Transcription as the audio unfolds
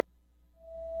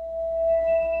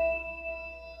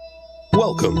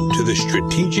Welcome to the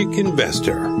Strategic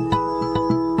Investor.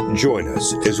 Join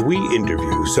us as we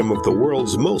interview some of the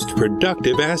world's most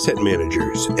productive asset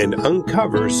managers and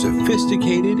uncover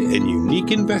sophisticated and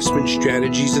unique investment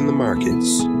strategies in the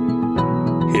markets.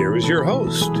 Here is your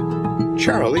host,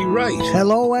 Charlie Wright.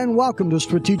 Hello and welcome to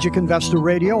Strategic Investor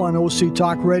Radio on OC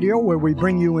Talk Radio, where we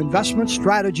bring you investment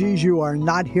strategies you are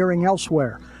not hearing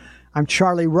elsewhere. I'm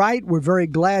Charlie Wright. We're very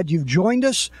glad you've joined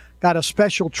us. Got a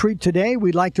special treat today.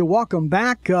 We'd like to welcome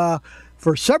back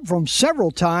from several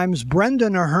times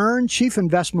Brendan Ahern, Chief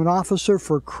Investment Officer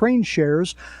for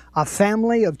KraneShares, a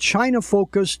family of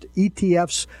China-focused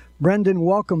ETFs. Brendan,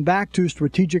 welcome back to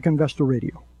Strategic Investor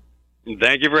Radio.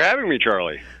 Thank you for having me,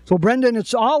 Charlie. So, Brendan,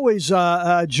 it's always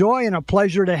a joy and a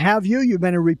pleasure to have you. You've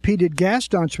been a repeated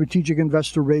guest on Strategic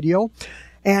Investor Radio.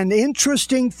 And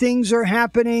interesting things are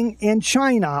happening in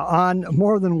China on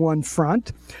more than one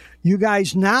front. You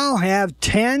guys now have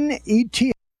 10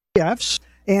 ETFs,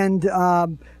 and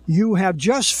you have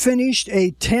just finished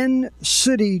a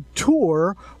 10-city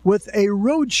tour with a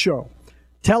roadshow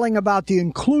telling about the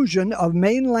inclusion of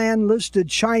mainland-listed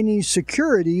Chinese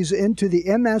securities into the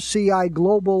MSCI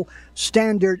Global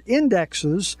Standard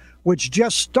Indexes, which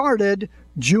just started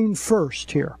June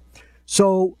 1st here.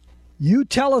 So you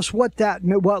tell us what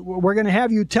we're going to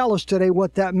have you tell us today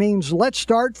what that means. Let's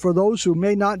start, for those who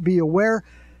may not be aware.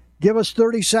 Give us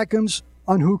 30 seconds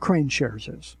on who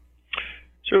KraneShares is.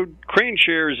 So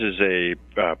KraneShares is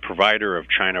a provider of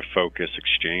China-focused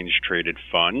exchange-traded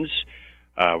funds.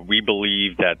 We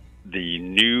believe that the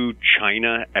new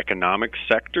China economic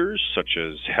sectors, such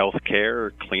as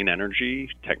healthcare, clean energy,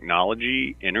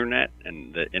 technology, internet,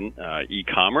 and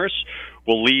e-commerce,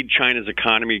 will lead China's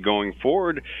economy going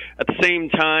forward. At the same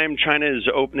time, China is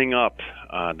opening up.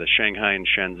 The Shanghai and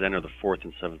Shenzhen are the fourth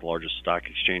and seventh largest stock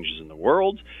exchanges in the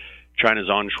world. China's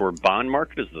onshore bond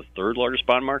market is the third largest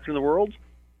bond market in the world.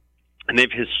 And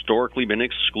they've historically been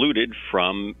excluded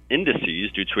from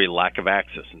indices due to a lack of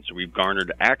access. And so we've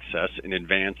garnered access in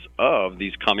advance of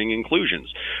these coming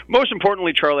inclusions. Most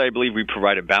importantly, Charlie, I believe we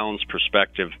provide a balanced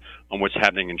perspective on what's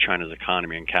happening in China's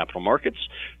economy and capital markets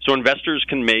so investors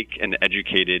can make an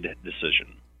educated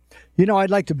decision. You know,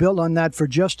 I'd like to build on that for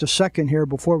just a second here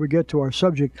before we get to our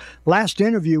subject. Last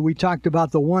interview, we talked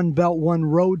about the One Belt, One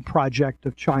Road project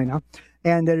of China,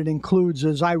 and that it includes,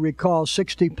 as I recall,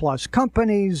 60-plus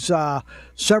companies,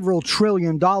 several $1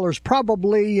 trillion,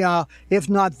 probably, if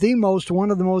not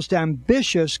one of the most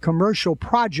ambitious commercial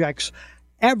projects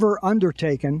ever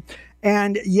undertaken.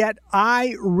 And yet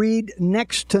I read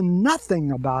next to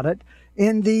nothing about it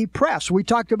in the press. We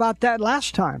talked about that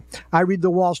last time. I read the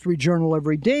Wall Street Journal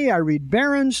every day. I read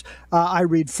Barron's. I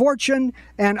read Fortune.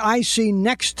 And I see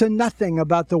next to nothing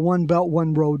about the One Belt,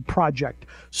 One Road project.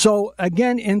 So,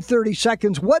 again, in 30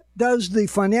 seconds, what does the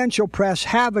financial press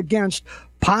have against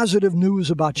positive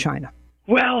news about China?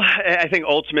 Well, I think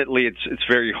ultimately it's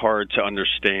very hard to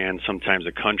understand sometimes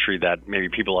a country that maybe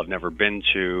people have never been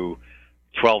to,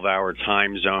 12-hour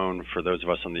time zone for those of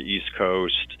us on the East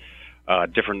Coast,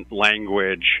 different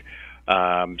language. So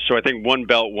I think One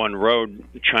Belt, One Road,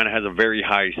 China has a very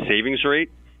high savings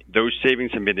rate. Those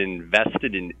savings have been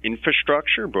invested in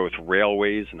infrastructure, both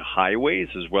railways and highways,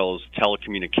 as well as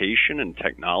telecommunication and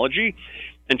technology.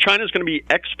 And China is going to be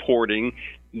exporting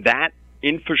that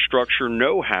infrastructure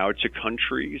know-how to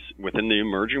countries within the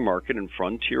emerging market and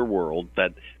frontier world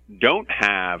that don't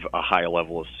have a high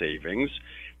level of savings.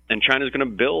 And China is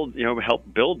going to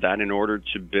help build that in order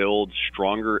to build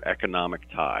stronger economic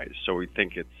ties. So we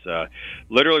think it's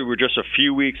literally we're just a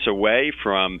few weeks away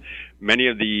from many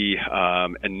of the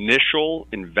initial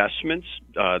investments.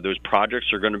 Those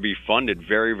projects are going to be funded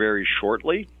very, very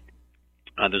shortly.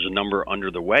 There's a number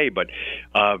under the way, but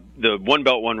the One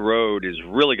Belt, One Road is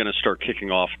really going to start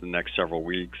kicking off in the next several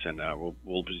weeks, and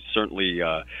we'll be certainly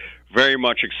very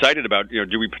much excited about,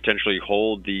 do we potentially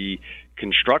hold the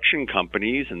construction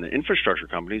companies and the infrastructure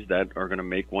companies that are going to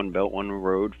make One Belt, One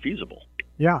Road feasible.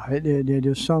 Yeah, it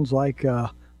just sounds like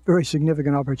a very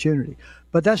significant opportunity.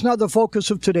 But that's not the focus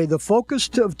of today. The focus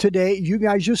of today, you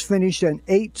guys just finished an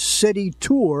 8-city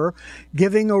tour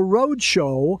giving a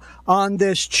roadshow on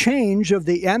this change of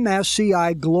the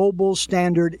MSCI Global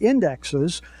Standard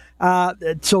Indexes.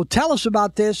 So tell us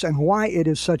about this and why it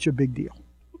is such a big deal.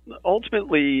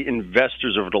 Ultimately,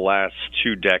 investors over the last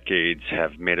 2 decades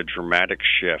have made a dramatic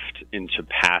shift into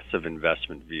passive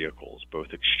investment vehicles, both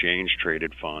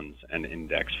exchange-traded funds and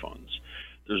index funds.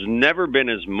 There's never been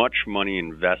as much money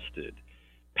invested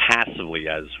passively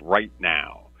as right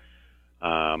now.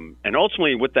 And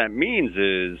ultimately, what that means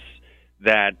is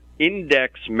that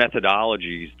index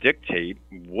methodologies dictate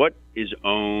what is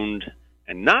owned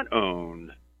and not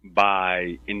owned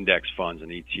by index funds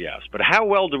and ETFs. But how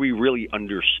well do we really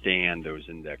understand those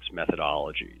index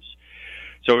methodologies?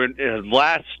 So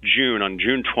last June, on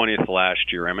June 20th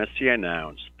last year, MSCI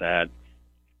announced that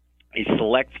a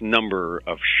select number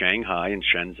of Shanghai and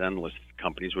Shenzhen listed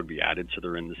companies would be added to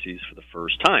their indices for the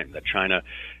first time, that China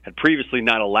had previously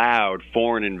not allowed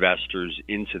foreign investors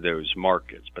into those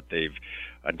markets, but they've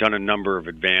done a number of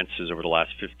advances over the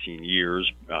last 15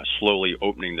 years, slowly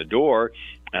opening the door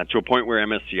to a point where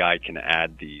MSCI can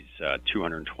add these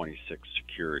 226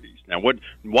 securities. Now,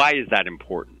 why is that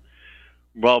important?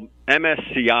 Well,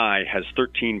 MSCI has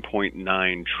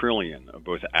 $13.9 trillion of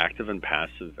both active and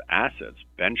passive assets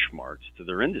benchmarked to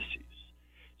their indices.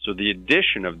 So the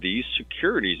addition of these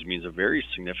securities means a very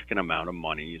significant amount of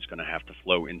money is going to have to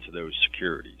flow into those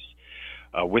securities.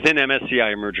 Within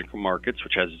MSCI Emerging Markets,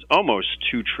 which has almost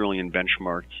 $2 trillion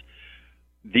benchmarked,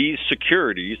 these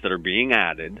securities that are being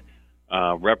added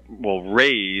will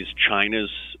raise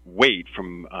China's weight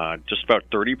from just about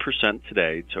 30%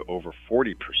 today to over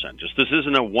 40%. Just this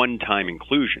isn't a one-time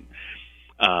inclusion.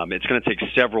 It's going to take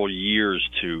several years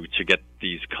to get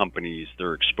these companies,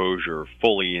 their exposure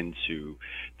fully into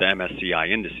the MSCI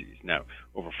indices. Now,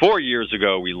 over 4 years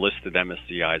ago, we listed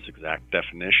MSCI's exact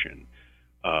definition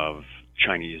of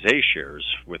Chinese A shares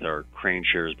with our Crane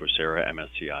Shares Bocera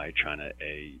MSCI China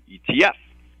A ETF.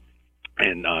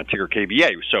 And ticker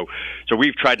KBA. So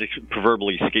we've tried to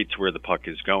proverbially skate to where the puck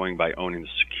is going by owning the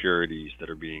securities that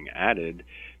are being added,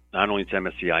 not only to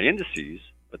MSCI indices,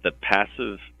 but that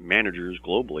passive managers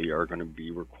globally are going to be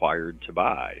required to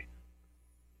buy.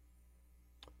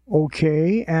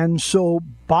 Okay, and so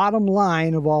bottom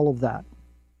line of all of that.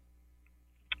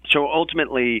 So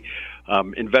ultimately,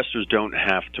 investors don't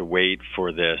have to wait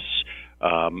for this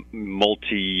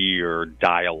multi-year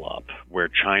dial-up where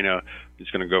China is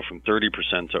going to go from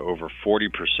 30% to over 40%,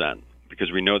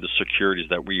 because we know the securities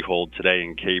that we hold today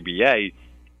in KBA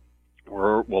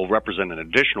will represent an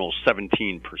additional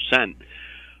 17%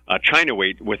 China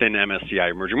weight within MSCI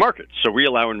Emerging Markets. So we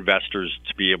allow investors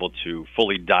to be able to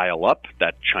fully dial up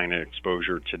that China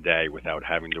exposure today without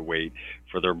having to wait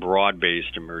for their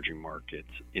broad-based emerging markets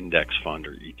index fund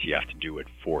or ETF to do it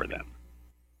for them.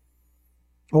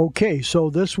 Okay, so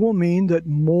this will mean that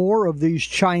more of these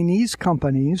Chinese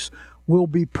companies will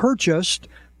be purchased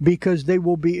because they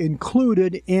will be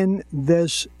included in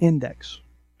this index.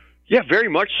 Yeah, very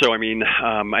much so. I mean,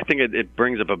 I think it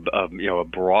brings up a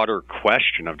broader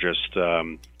question of just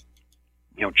China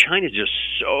is just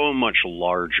so much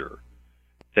larger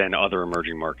than other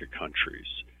emerging market countries.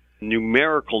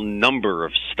 Numerical number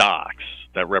of stocks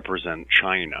that represent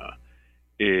China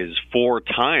is 4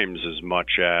 times as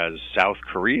much as South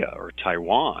Korea or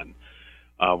Taiwan,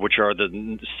 which are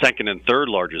the second and third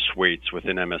largest weights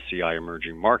within MSCI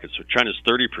Emerging Markets. So China's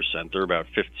 30%; they're about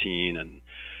 15 and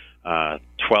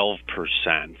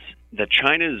 12%. That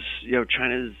China's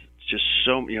just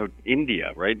so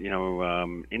India, right?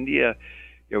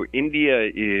 India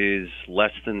is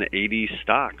less than 80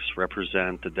 stocks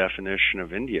represent the definition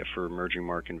of India for emerging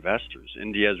market investors.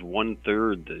 India has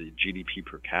 1/3 the GDP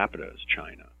per capita as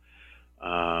China.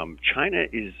 China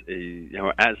is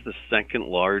as the second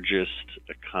largest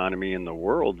economy in the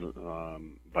world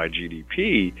by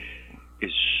GDP,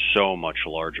 is so much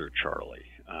larger, Charlie.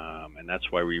 And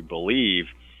that's why we believe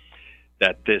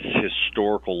that this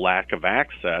historical lack of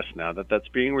access, now that that's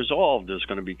being resolved, there's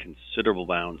going to be considerable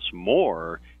amounts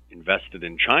more invested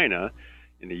in China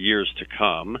in the years to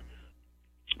come.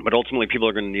 But ultimately, people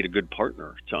are going to need a good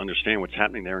partner to understand what's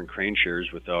happening there in Crane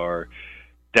Shares. With our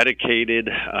dedicated,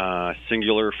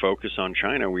 singular focus on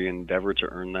China, we endeavor to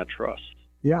earn that trust.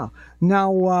 Yeah.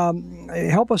 Now,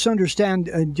 help us understand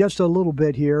just a little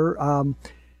bit here.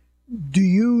 Do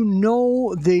you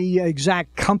know the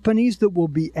exact companies that will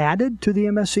be added to the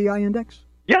MSCI index?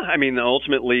 Yeah, I mean,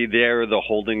 ultimately, they're the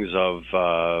holdings of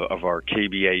our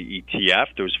KBA ETF.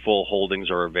 Those full holdings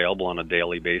are available on a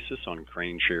daily basis on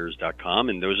craneshares.com,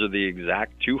 and those are the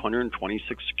exact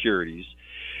 226 securities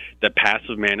that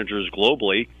passive managers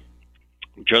globally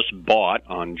just bought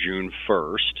on June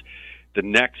 1st. The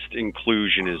next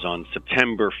inclusion is on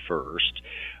September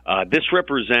 1st. This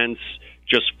represents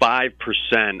just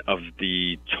 5% of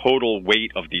the total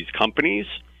weight of these companies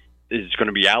is going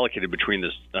to be allocated between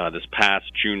this past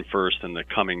June 1st and the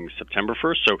coming September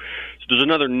 1st. So there's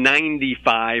another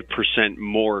 95%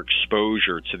 more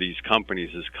exposure to these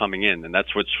companies is coming in, and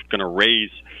that's what's going to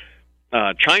raise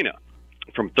China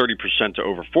from 30% to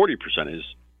over 40%. Is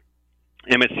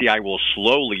MSCI will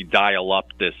slowly dial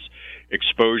up this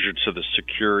exposure to the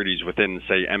securities within,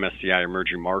 say, MSCI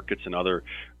Emerging Markets and other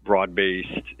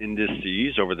broad-based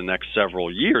indices over the next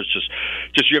several years.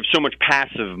 Just you have so much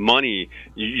passive money,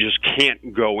 you just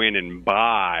can't go in and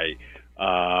buy.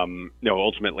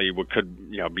 Ultimately, what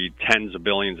could be tens of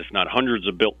billions, if not hundreds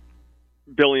of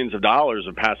billions of dollars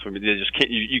of passive. They just can't.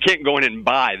 You can't go in and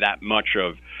buy that much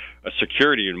of a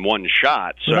security in one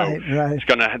shot. So right. they're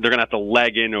gonna have to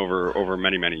leg in over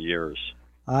many years.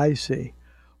 I see.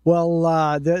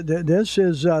 Well, this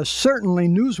is certainly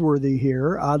newsworthy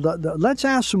here. Let's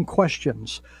ask some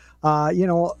questions.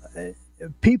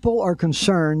 People are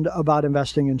concerned about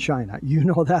investing in China. You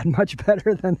know that much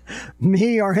better than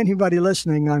me or anybody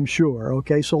listening, I'm sure.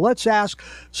 Okay, so let's ask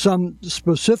some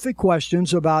specific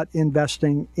questions about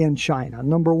investing in China.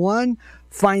 Number one,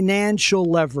 financial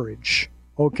leverage.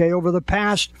 Okay, over the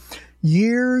past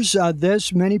years,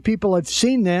 many people have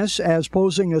seen this as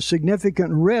posing a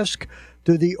significant risk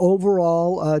to the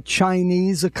overall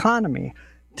Chinese economy.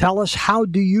 Tell us, how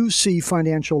do you see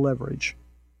financial leverage?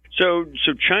 So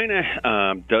China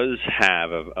does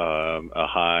have a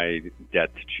high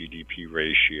debt to GDP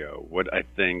ratio. What I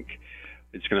think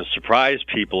is going to surprise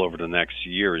people over the next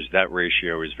year is that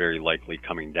ratio is very likely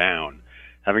coming down.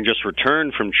 Having just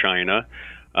returned from China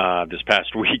this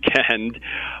past weekend,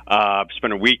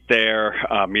 spent a week there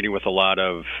meeting with a lot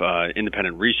of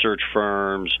independent research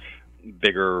firms,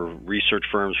 bigger research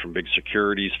firms from big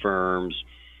securities firms.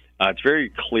 It's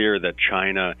very clear that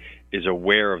China is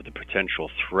aware of the potential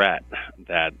threat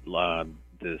that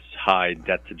this high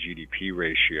debt to GDP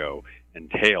ratio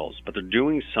entails, but they're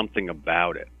doing something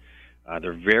about it.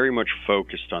 They're very much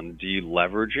focused on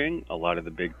deleveraging a lot of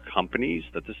the big companies.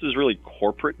 That this is really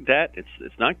corporate debt.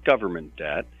 It's not government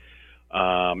debt.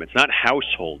 It's not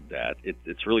household debt.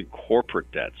 It's really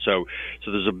corporate debt. So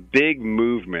there's a big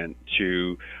movement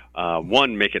to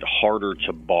one, make it harder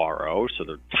to borrow. So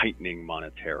they're tightening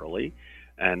monetarily.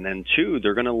 And then two,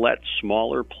 they're going to let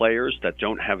smaller players that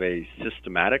don't have a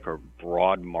systematic or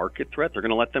broad market threat, they're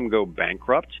going to let them go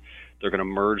bankrupt. They're going to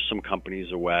merge some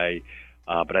companies away.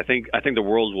 But I think the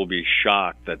world will be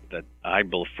shocked that I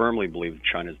firmly believe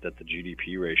China's debt to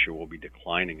GDP ratio will be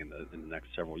declining in the next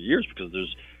several years, because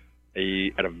there's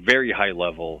at a very high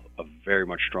level of very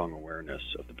much strong awareness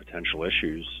of the potential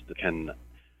issues that can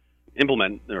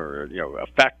implement or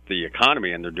affect the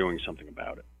economy, and they're doing something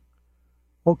about it.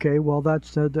 Okay, well,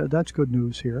 that's good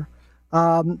news here.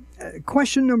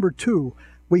 Question number two.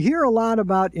 We hear a lot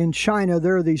about in China,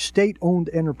 there are these state-owned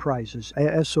enterprises,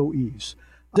 SOEs.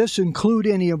 Does this include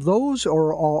any of those, or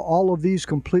are all of these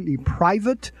completely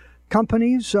private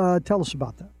companies? Tell us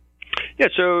about that. Yeah,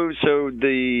 so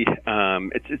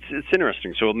it's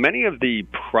interesting. So many of the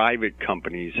private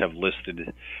companies have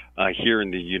listed here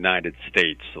in the United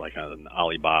States, like an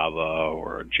Alibaba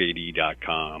or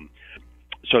JD.com.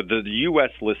 So the U.S.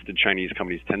 listed Chinese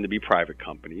companies tend to be private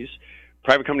companies.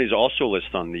 Private companies also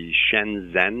list on the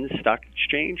Shenzhen Stock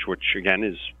Exchange, which again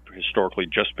is historically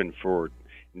just been for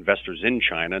investors in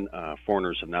China.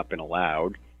 Foreigners have not been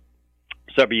allowed.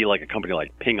 So that'd be like a company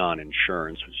like Ping An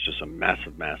Insurance, which is just a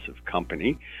massive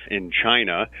company in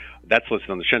China. That's listed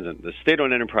on the Shenzhen. The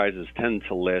state-owned enterprises tend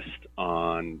to list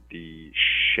on the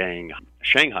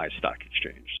Shanghai Stock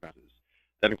Exchange.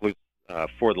 That includes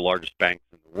four of the largest banks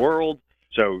in the world.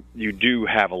 So you do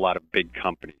have a lot of big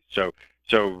companies. So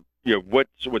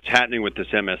what's happening with this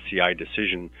MSCI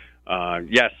decision?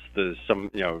 Yes, there's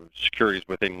some securities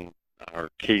within our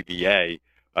KBA.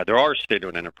 There are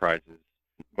state-owned enterprises,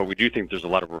 but we do think there's a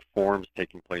lot of reforms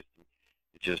taking place.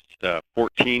 It's just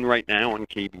 14 right now on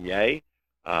KBA,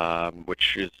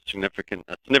 which is a significant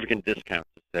discount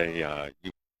to say.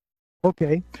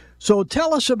 Okay, so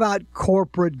tell us about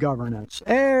corporate governance.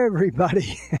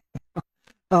 Everybody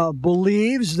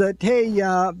believes that, hey,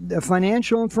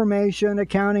 financial information,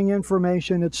 accounting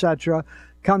information, etc.,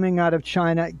 coming out of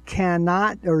China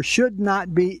cannot or should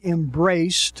not be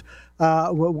embraced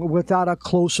without a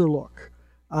closer look.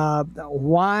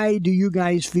 Why do you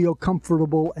guys feel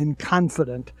comfortable and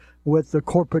confident with the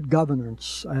corporate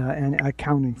governance and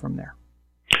accounting from there?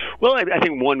 Well, I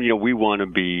think one, we want to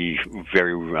be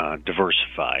very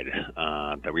diversified.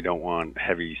 That we don't want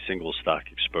heavy single stock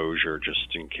exposure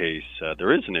just in case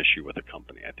there is an issue with a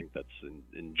company. I think that's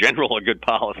in general a good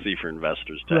policy for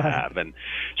investors to have, and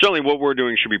certainly what we're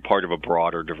doing should be part of a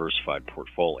broader, diversified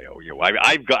portfolio.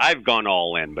 I've gone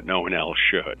all in, but no one else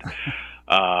should.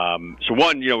 So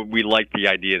one, we like the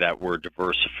idea that we're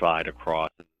diversified across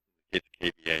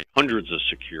KBA, hundreds of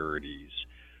securities.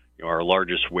 Our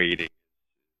largest weighting,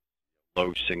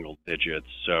 low single digits.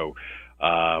 So,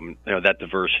 that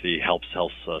diversity helps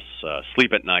us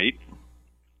sleep at night.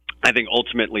 I think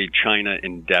ultimately China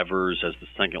endeavors as the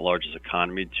second largest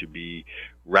economy to be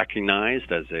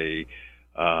recognized as a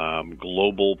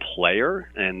global player,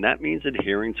 and that means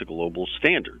adhering to global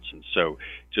standards. And so,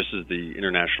 just as the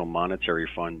International Monetary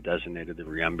Fund designated the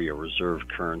renminbi a reserve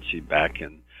currency back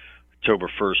in October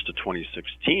 1st of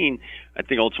 2016, I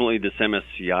think ultimately this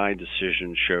MSCI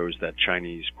decision shows that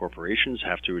Chinese corporations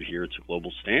have to adhere to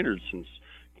global standards, since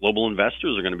global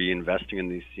investors are going to be investing in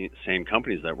these same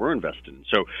companies that we're invested in.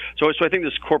 So I think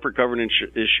this corporate governance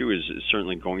issue is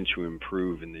certainly going to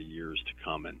improve in the years to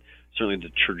come, and certainly the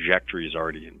trajectory is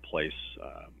already in place,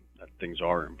 that things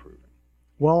are improving.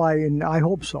 Well, I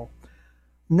hope so.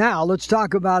 Now let's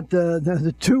talk about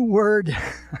the two-word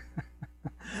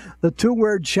the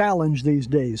two-word challenge these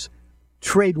days: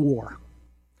 trade war.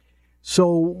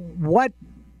 So, what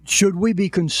should we be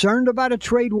concerned about a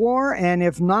trade war, and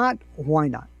if not, why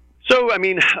not? So, I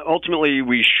mean, ultimately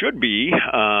we should be,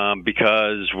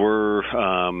 because we're,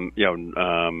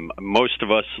 most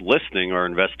of us listening are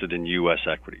invested in U.S.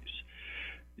 equities.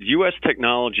 U.S.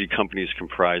 technology companies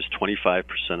comprise 25%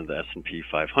 of the S&P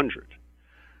 500.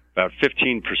 About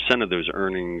 15% of those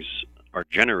earnings are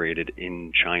generated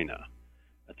in China.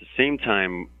 At the same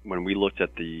time, when we looked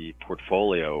at the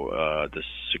portfolio, the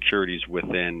securities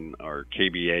within our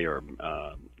KBA or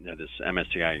this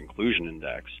MSCI Inclusion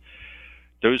Index,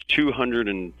 those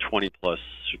 220-plus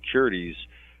securities,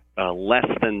 less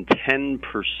than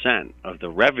 10% of the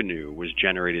revenue was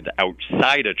generated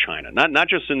outside of China. Not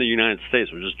just in the United States,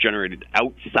 it was just generated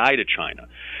outside of China.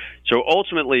 So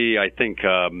ultimately, I think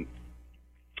there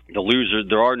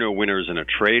are no winners in a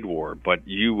trade war, but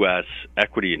U.S.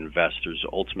 equity investors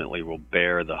ultimately will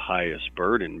bear the highest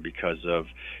burden, because of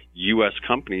U.S.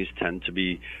 companies tend to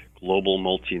be global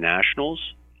multinationals.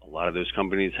 A lot of those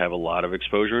companies have a lot of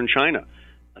exposure in China.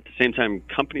 At the same time,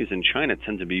 companies in China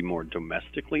tend to be more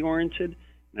domestically oriented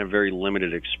and have very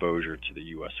limited exposure to the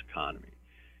U.S. economy.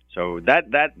 So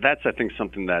that's I think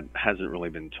something that hasn't really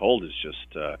been told, is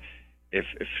just if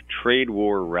trade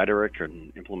war rhetoric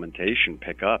and implementation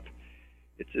pick up,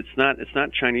 it's not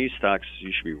Chinese stocks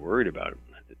you should be worried about.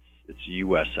 It's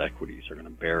U.S. equities are going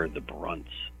to bear the brunt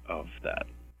of that.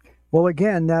 Well,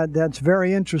 again, that's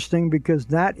very interesting, because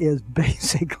that is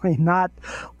basically not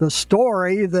the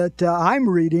story that I'm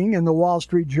reading in the Wall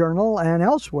Street Journal and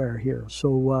elsewhere here.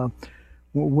 So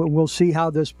we'll see how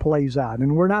this plays out.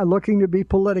 And we're not looking to be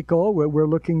political. We're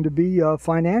looking to be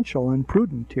financial and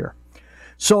prudent here.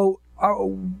 So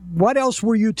what else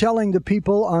were you telling the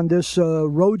people on this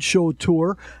roadshow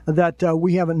tour that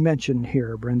we haven't mentioned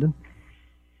here, Brendan?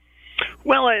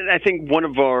 Well, I think one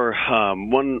of our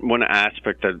one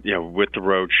aspect that with the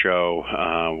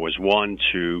roadshow was one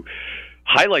to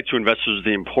highlight to investors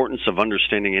the importance of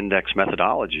understanding index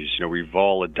methodologies. We've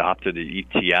all adopted the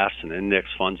ETFs and index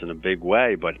funds in a big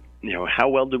way, but how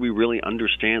well do we really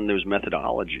understand those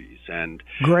methodologies? And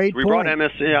we brought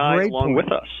MSCI along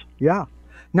with us. Yeah.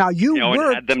 Now you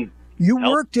worked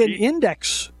in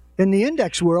the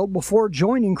index world before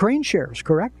joining Crane Shares,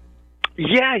 correct?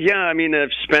 Yeah. I mean,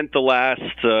 I've spent the last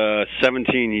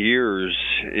 17 years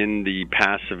in the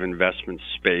passive investment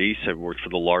space. I've worked for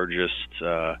the largest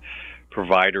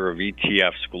provider of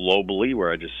ETFs globally,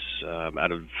 where I just,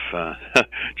 out of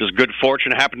just good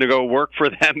fortune, happened to go work for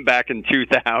them back in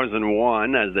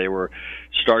 2001 as they were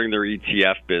starting their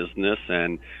ETF business.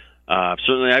 And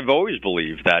certainly, I've always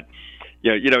believed that.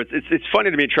 It's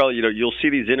funny to me, Charlie. You'll see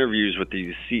these interviews with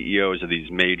these CEOs of these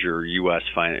major U.S.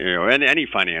 and any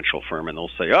financial firm, and they'll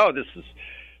say, "Oh, this is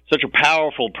such a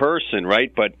powerful person,"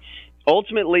 right? But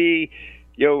ultimately,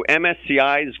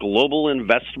 MSCI's Global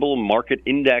Investable Market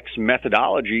Index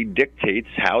methodology dictates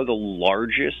how the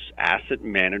largest asset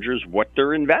managers what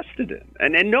they're invested in,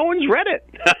 and no one's read it.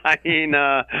 I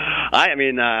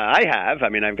have.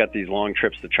 I've got these long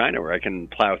trips to China where I can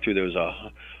plow through those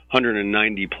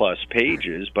 190 plus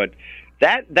pages, but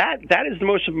that is the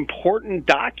most important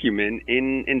document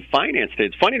in finance today.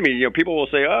 It's funny to me, people will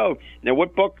say, "Oh, now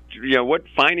what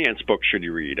finance book should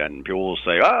you read?" And people will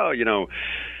say, "Oh,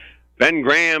 Ben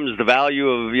Graham's The Value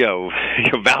of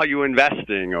Value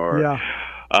Investing," or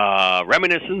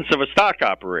Reminiscence of a Stock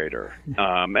Operator.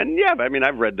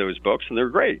 I've read those books and they're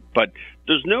great, but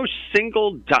there's no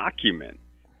single document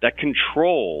that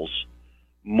controls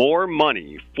more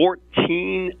money,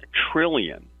 $14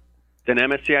 trillion, than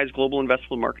MSCI's Global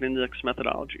Investable Market Index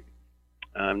methodology.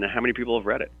 Now, how many people have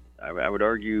read it? I would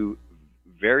argue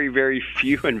very, very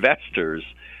few investors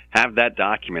have that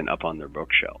document up on their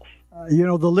bookshelf.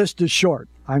 The list is short,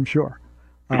 I'm sure.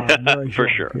 For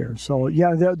sure. Here. So,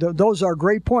 those are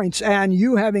great points. And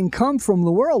you having come from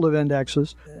the world of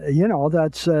indexes,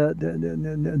 that's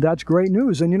great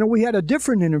news. And, we had a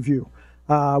different interview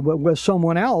with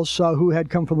someone else who had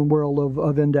come from the world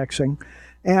of indexing.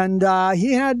 And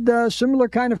he had similar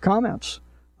kind of comments.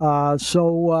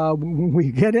 So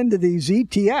we get into these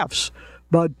ETFs,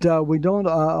 but we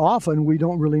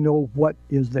don't really know what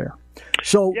is there.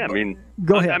 So yeah, I mean,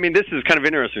 go ahead. I mean, this is kind of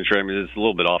interesting, Trey. I mean, it's a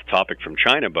little bit off topic from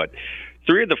China, but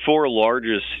 3 of the 4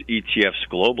 largest ETFs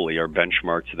globally are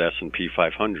benchmarked to the S&P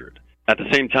 500. At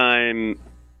the same time,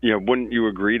 wouldn't you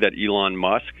agree that Elon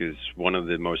Musk is one of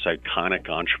the most iconic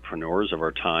entrepreneurs of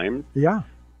our time? Yeah.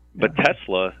 But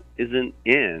Tesla isn't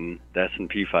in the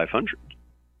S&P 500.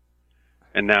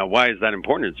 And now, why is that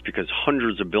important? It's because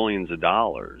hundreds of billions of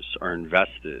dollars are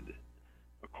invested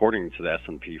according to the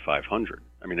S&P 500.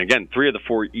 I mean, again, 3 of the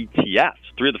 4 ETFs,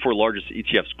 3 of the 4 largest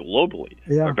ETFs globally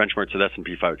are benchmarked to the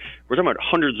S&P 500. We're talking about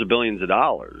hundreds of billions of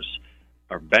dollars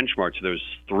are benchmarked to those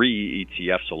 3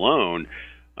 ETFs alone.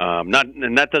 And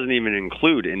that doesn't even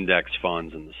include index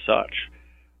funds and the such.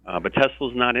 But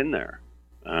Tesla's not in there.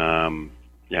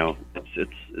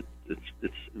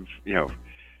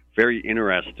 It's very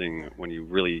interesting when you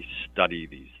really study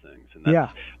these things. And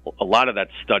a lot of that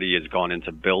study has gone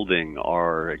into building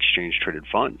our exchange-traded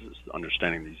funds, is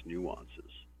understanding these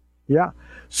nuances. Yeah.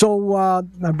 So,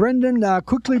 Brendan,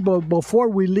 quickly before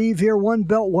we leave here, One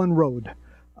Belt, One Road.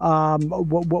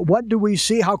 What do we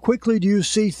see? How quickly do you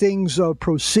see things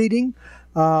proceeding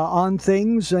on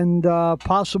things and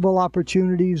possible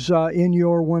opportunities in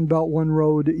your One Belt, One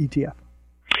Road ETF?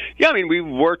 Yeah, I mean, we've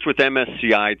worked with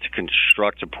MSCI to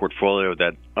construct a portfolio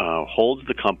that holds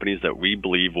the companies that we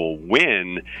believe will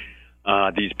win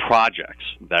these projects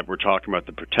that we're talking about,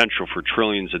 the potential for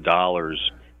trillions of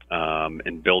dollars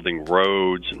in building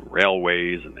roads and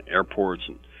railways and airports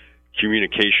and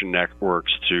communication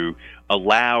networks to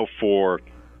allow for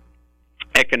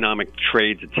economic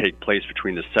trade to take place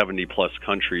between the 70-plus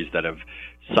countries that have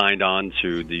signed on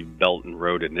to the Belt and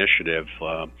Road Initiative.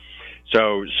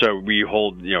 So we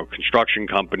hold, construction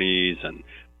companies and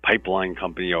pipeline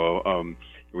company.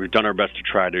 We've done our best to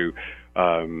try to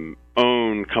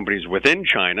own companies within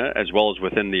China as well as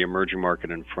within the emerging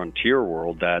market and frontier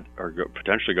world that are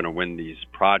potentially going to win these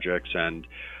projects. And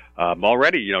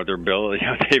already,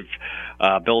 they've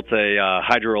built a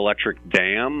hydroelectric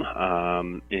dam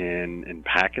in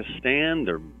Pakistan.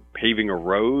 They're paving a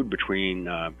road between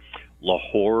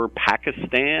Lahore,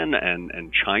 Pakistan,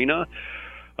 and China.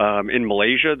 In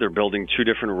Malaysia, they're building 2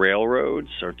 different railroads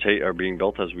are being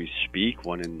built as we speak,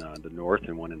 one in the north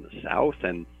and one in the south.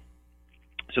 And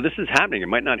so this is happening. It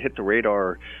might not hit the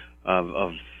radar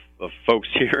of folks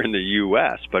here in the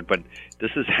U.S., but this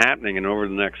is happening, and over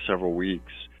the next several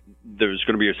weeks, there's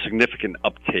going to be a significant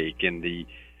uptake in the,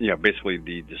 basically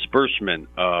the disbursement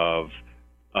of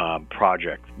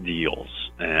project deals.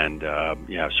 And,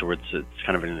 so it's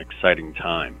kind of an exciting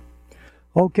time.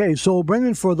 Okay, so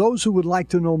Brendan, for those who would like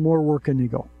to know more, where can you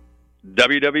go?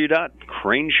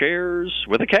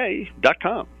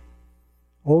 www.craneshares.com.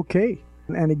 Okay.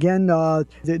 And again,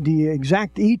 the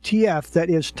exact ETF that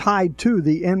is tied to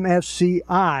the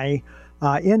MSCI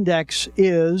index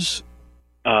is?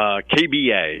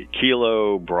 KBA,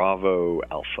 Kilo Bravo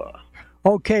Alpha.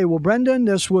 Okay, well, Brendan,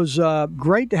 this was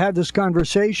great to have this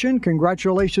conversation.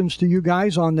 Congratulations to you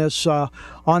guys on this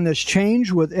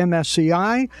change with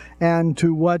MSCI and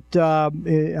to what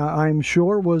I'm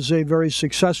sure was a very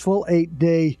successful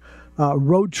 8-day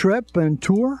road trip and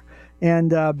tour. And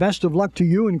best of luck to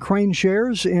you and Crane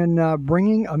Shares in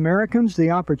bringing Americans the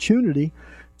opportunity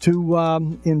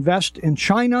to invest in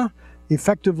China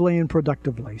effectively and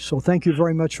productively. So thank you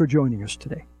very much for joining us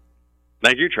today.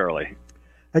 Thank you, Charlie.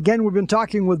 Again, we've been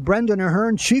talking with Brendan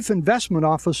Ahern, Chief Investment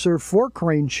Officer for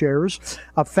Crane Shares,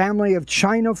 a family of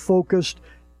China-focused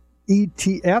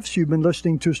ETFs. You've been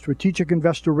listening to Strategic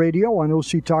Investor Radio on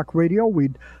OC Talk Radio.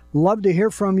 We'd love to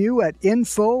hear from you at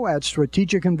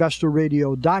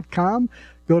info@strategicinvestorradio.com.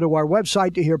 Go to our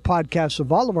website to hear podcasts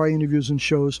of all of our interviews and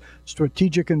shows,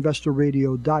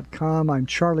 strategicinvestorradio.com. I'm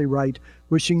Charlie Wright,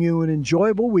 wishing you an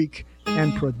enjoyable week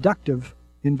and productive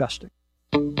investing.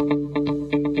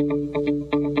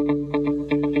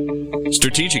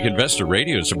 Strategic Investor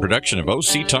Radio is a production of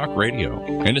OC Talk Radio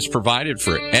and is provided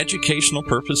for educational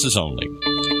purposes only.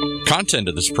 Content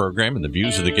of this program and the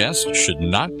views of the guests should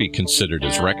not be considered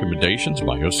as recommendations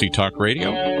by OC Talk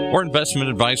Radio or investment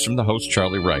advice from the host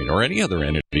Charlie Wright or any other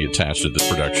entity attached to this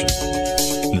production.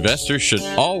 Investors should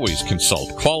always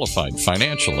consult qualified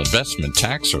financial, investment,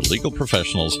 tax, or legal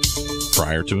professionals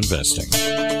prior to investing.